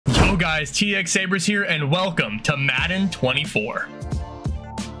Yo guys, TX Sabres here and welcome to Madden 24.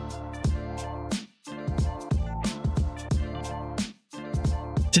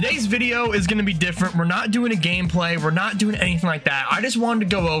 Today's video is going to be different. We're not doing a gameplay. We're not doing anything like that. I just wanted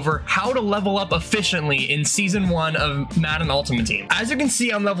to go over how to level up efficiently in Season 1 of Madden Ultimate Team. As you can see,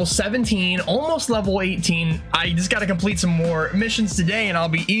 I'm level 17, almost level 18. I just got to complete some more missions today and I'll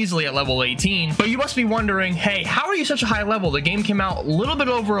be easily at level 18. But you must be wondering, hey, how are you such a high level? The game came out a little bit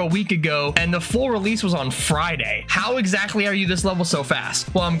over a week ago and the full release was on Friday. How exactly are you this level so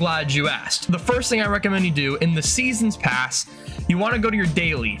fast? Well, I'm glad you asked. The first thing I recommend you do in the Seasons Pass, you want to go to your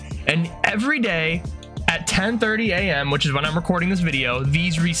daily. And every day at 10:30 a.m., which is when I'm recording this video,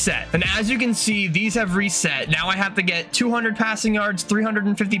 these reset. And as you can see, these have reset. Now I have to get 200 passing yards,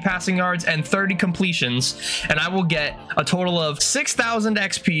 350 passing yards, and 30 completions. And I will get a total of 6,000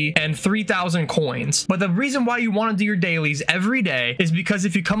 XP and 3,000 coins. But the reason why you want to do your dailies every day is because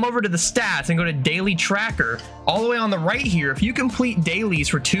if you come over to the stats and go to daily tracker, all the way on the right here, if you complete dailies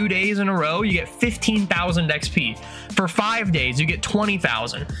for 2 days in a row, you get 15,000 XP. For 5 days, you get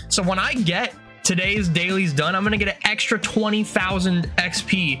 20,000. So when I get today's dailies done, I'm gonna get an extra 20,000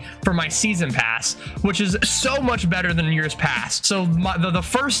 XP for my season pass, which is so much better than years past. So the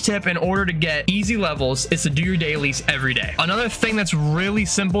first tip in order to get easy levels is to do your dailies every day. Another thing that's really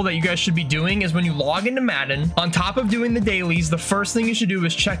simple that you guys should be doing is when you log into Madden, on top of doing the dailies, the first thing you should do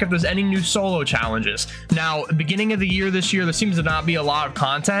is check if there's any new solo challenges. Now, beginning of the year this year, there seems to not be a lot of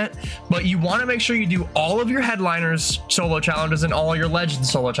content, but you want to make sure you do all of your headliners solo challenges and all your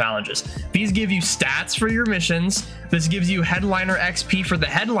legends solo challenges. These give you stats for your missions. This gives you headliner XP for the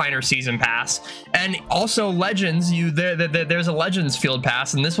headliner season pass, and also legends. There's a legends field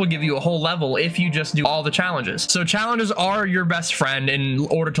pass, and this will give you a whole level if you just do all the challenges. So challenges are your best friend in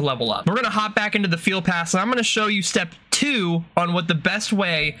order to level up. We're gonna hop back into the field pass, and I'm gonna show you step 2 on what the best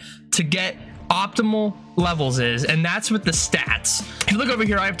way to get optimal levels is, and that's with the stats. If you look over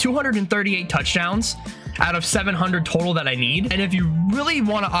here, I have 238 touchdowns out of 700 total that I need. And if you really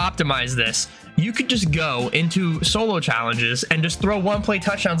want to optimize this, you could just go into solo challenges and just throw one play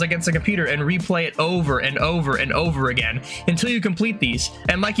touchdowns against the computer and replay it over and over and over again until you complete these.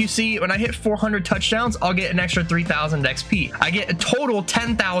 And like you see, when I hit 400 touchdowns, I'll get an extra 3,000 XP. I get a total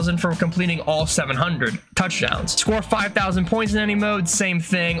 10,000 for completing all 700 touchdowns. Score 5,000 points in any mode, same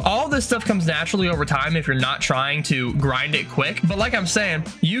thing. All this stuff comes naturally over time if you're not trying to grind it quick. But like I'm saying,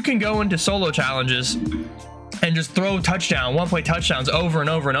 you can go into solo challenges and just throw one play touchdowns over and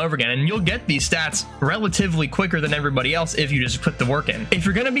over and over again, and you'll get these stats relatively quicker than everybody else if you just put the work in. If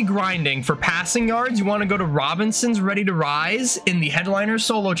you're going to be grinding for passing yards, you want to go to Robinson's Ready to Rise in the headliner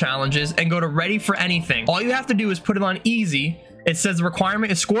solo challenges and go to Ready for Anything. All you have to do is put it on easy. It says the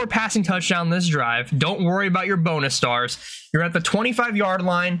requirement is score a passing touchdown this drive. Don't worry about your bonus stars. You're at the 25-yard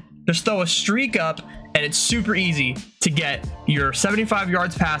line. Just throw a streak up, and it's super easy to get your 75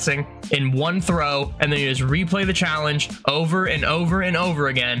 yards passing in one throw, and then you just replay the challenge over and over and over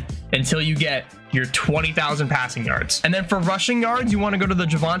again until you get your 20,000 passing yards. And then for rushing yards, you want to go to the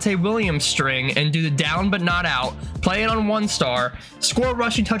Javonte Williams string and do the down but not out, play it on 1 star, score a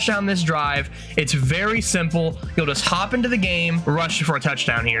rushing touchdown this drive. It's very simple. You'll just hop into the game, rush for a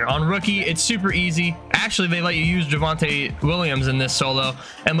touchdown here. On rookie, it's super easy. Actually, they let you use Javonte Williams in this solo,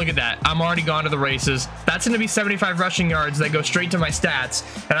 and look at that. I'm already gone to the races. That's going to be 75 rushing yards that go straight to my stats,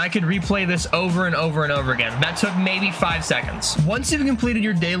 and I could replay this over and over and over again. That took maybe 5 seconds. Once you've completed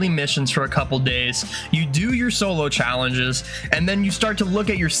your daily missions for a couple days, you do your solo challenges, and then you start to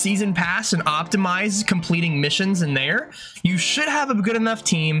look at your season pass and optimize completing missions in there. You should have a good enough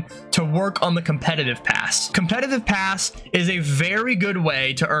team to work on the competitive pass. Competitive pass is a very good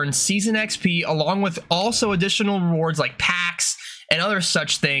way to earn season XP, along with also additional rewards like packs and other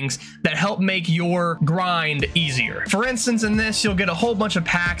such things that help make your grind easier. For instance, in this, you'll get a whole bunch of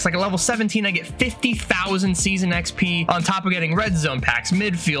packs. Like at level 17, I get 50,000 season XP on top of getting red zone packs,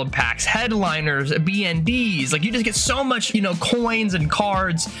 midfield packs, headliners, BNDs. Like you just get so much, coins and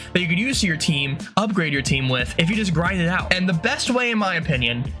cards that you could use to your team, upgrade your team with if you just grind it out. And the best way, in my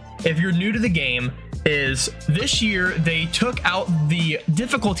opinion, if you're new to the game, is this year they took out the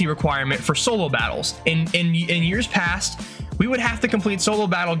difficulty requirement for solo battles. In years past, we would have to complete solo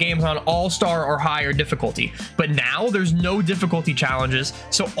battle games on all-star or higher difficulty, but now there's no difficulty challenges,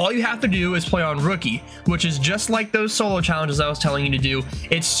 so all you have to do is play on rookie, which is just like those solo challenges I was telling you to do.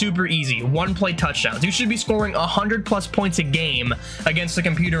 It's super easy. One play touchdowns. You should be scoring 100+ points a game against the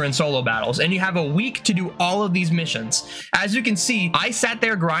computer in solo battles, and you have a week to do all of these missions. As you can see, I sat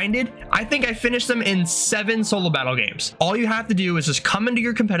there, grinded. I think I finished them in 7 solo battle games. All you have to do is just come into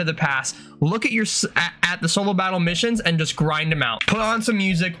your competitive pass, look at the solo battle missions, and just grind grind them out. Put on some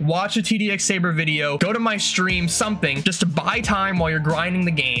music, watch a TDX Saber video, go to my stream, something, just to buy time while you're grinding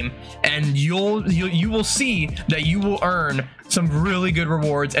the game, and you will see that you will earn some really good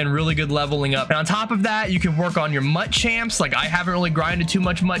rewards and really good leveling up. And on top of that, you can work on your MUT champs. Like, I haven't really grinded too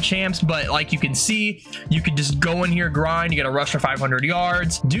much MUT champs, but like you can see, you could just go in here, grind, you get a rush for 500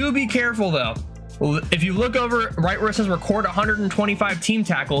 yards. Do be careful though. If you look over right where it says record 125 team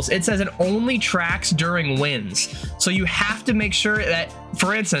tackles, it says it only tracks during wins. So you have to make sure that,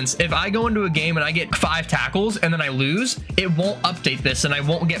 for instance, if I go into a game and I get 5 tackles and then I lose, it won't update this and I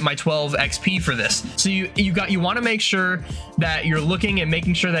won't get my 12 XP for this. So you want to make sure that you're looking and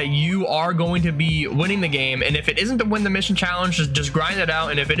making sure that you are going to be winning the game. And if it isn't to win the mission challenge, just grind it out.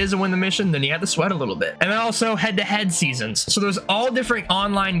 And if it is a win the mission, then you have to sweat a little bit. And then also head-to-head seasons. So there's all different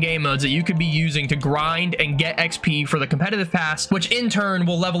online game modes that you could be using to grind and get XP for the competitive pass, which in turn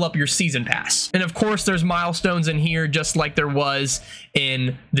will level up your season pass. And of course, there's milestones in here just like there was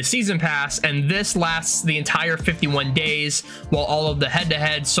in the season pass, and this lasts the entire 51 days, while all of the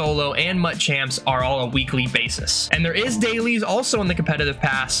head-to-head, solo, and MUT champs are all a weekly basis. And there is dailies also in the competitive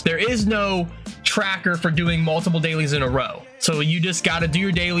pass. There is no tracker for doing multiple dailies in a row. So you just got to do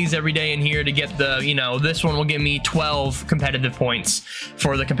your dailies every day in here to get the, you know, this one will give me 12 competitive points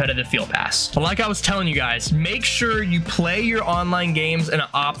for the competitive field pass. But like I was telling you guys, make sure you play your online games in an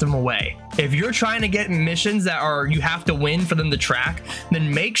optimal way. If you're trying to get missions that you have to win for them to track,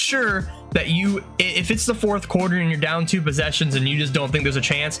 then make sure that if it's the 4th quarter and you're down 2 possessions and you just don't think there's a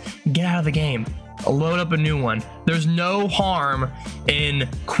chance, get out of the game. Load up a new one. There's no harm in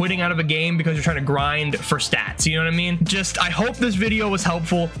quitting out of a game because you're trying to grind for stats. You know what I mean? I hope this video was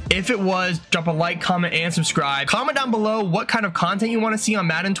helpful. If it was, drop a like, comment, and subscribe. Comment down below what kind of content you want to see on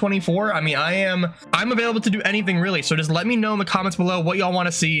Madden 24. I mean, I'm available to do anything really. So just let me know in the comments below what y'all want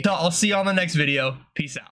to see. So I'll see you on the next video. Peace out.